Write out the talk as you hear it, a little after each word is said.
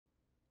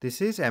This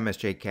is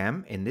MSJ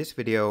Chem. In this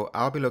video,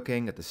 I'll be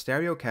looking at the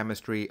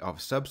stereochemistry of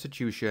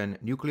substitution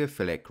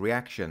nucleophilic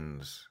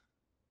reactions.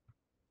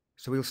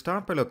 So we'll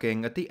start by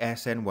looking at the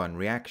SN1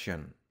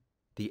 reaction.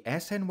 The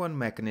SN1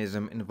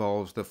 mechanism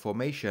involves the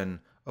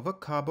formation of a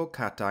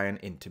carbocation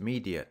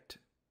intermediate.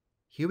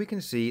 Here we can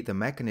see the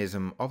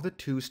mechanism of the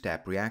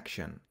two-step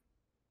reaction.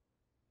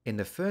 In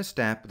the first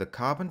step, the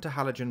carbon to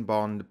halogen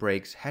bond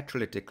breaks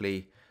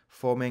heterolytically,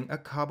 forming a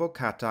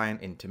carbocation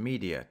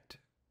intermediate.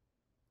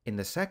 In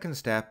the second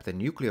step, the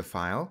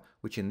nucleophile,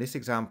 which in this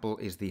example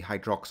is the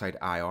hydroxide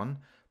ion,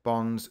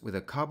 bonds with a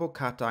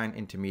carbocation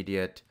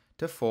intermediate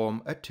to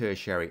form a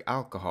tertiary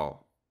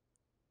alcohol.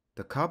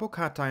 The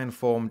carbocation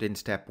formed in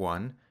step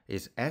 1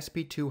 is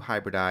sp2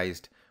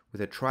 hybridized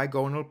with a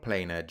trigonal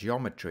planar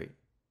geometry.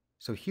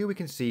 So here we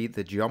can see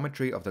the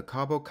geometry of the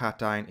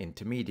carbocation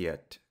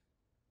intermediate.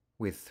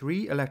 With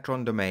 3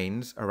 electron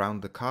domains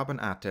around the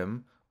carbon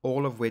atom,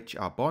 all of which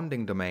are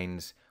bonding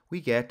domains, we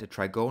get a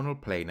trigonal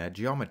planar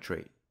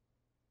geometry.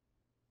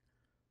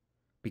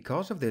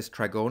 Because of this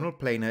trigonal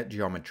planar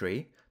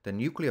geometry, the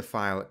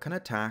nucleophile can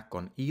attack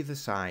on either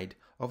side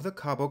of the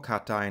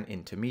carbocation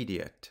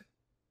intermediate.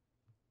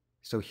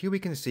 So here we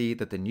can see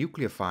that the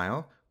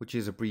nucleophile, which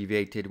is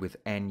abbreviated with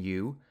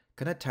Nu,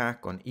 can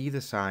attack on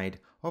either side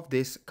of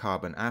this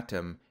carbon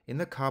atom in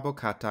the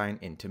carbocation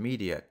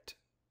intermediate.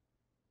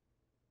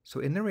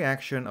 So in the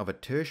reaction of a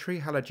tertiary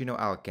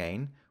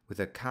halogenoalkane with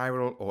a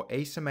chiral or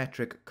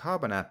asymmetric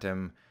carbon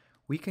atom,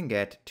 we can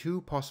get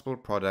 2 possible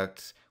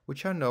products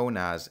which are known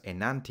as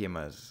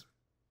enantiomers.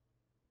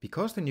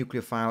 Because the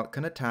nucleophile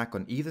can attack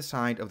on either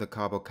side of the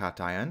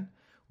carbocation,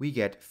 we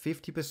get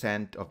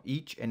 50% of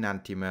each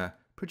enantiomer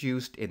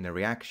produced in the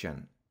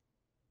reaction.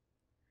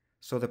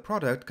 So the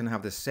product can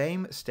have the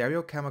same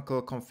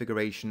stereochemical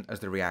configuration as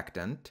the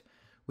reactant,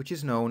 which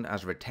is known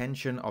as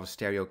retention of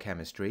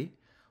stereochemistry,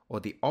 or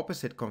the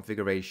opposite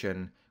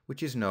configuration,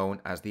 which is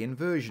known as the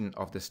inversion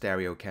of the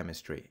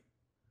stereochemistry.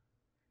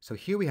 So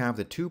here we have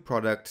the 2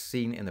 products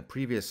seen in the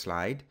previous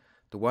slide.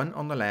 The one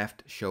on the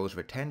left shows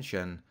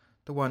retention,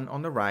 the one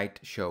on the right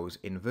shows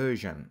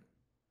inversion.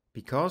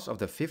 Because of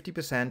the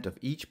 50% of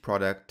each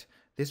product,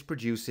 this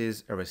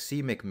produces a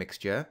racemic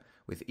mixture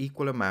with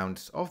equal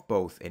amounts of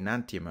both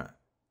enantiomer,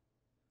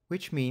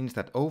 which means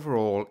that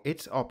overall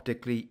it's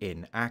optically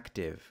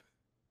inactive.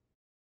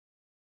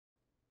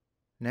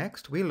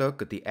 Next, we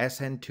look at the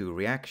SN2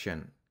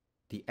 reaction.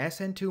 The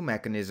SN2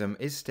 mechanism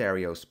is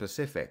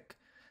stereospecific.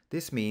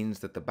 This means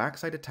that the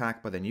backside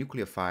attack by the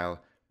nucleophile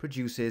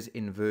produces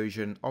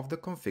inversion of the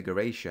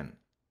configuration.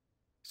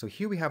 So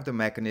here we have the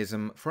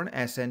mechanism for an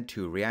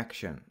SN2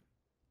 reaction.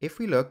 If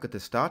we look at the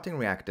starting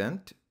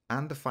reactant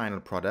and the final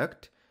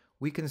product,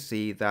 we can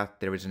see that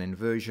there is an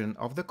inversion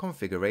of the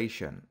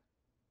configuration.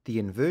 The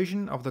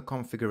inversion of the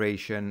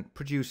configuration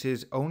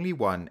produces only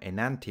one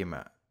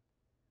enantiomer,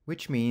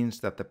 which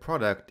means that the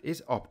product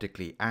is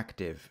optically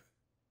active.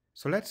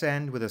 So let's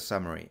end with a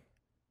summary.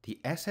 The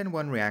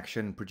SN1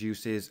 reaction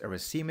produces a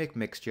racemic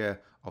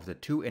mixture of the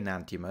 2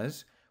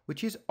 enantiomers,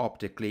 which is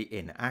optically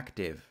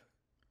inactive.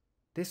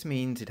 This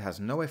means it has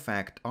no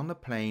effect on the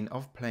plane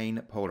of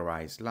plane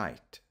polarized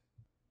light.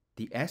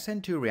 The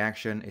SN2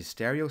 reaction is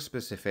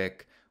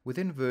stereospecific with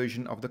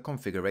inversion of the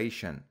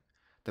configuration.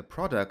 The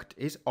product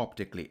is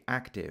optically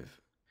active.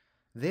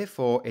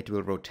 Therefore, it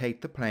will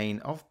rotate the plane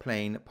of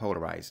plane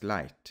polarized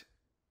light.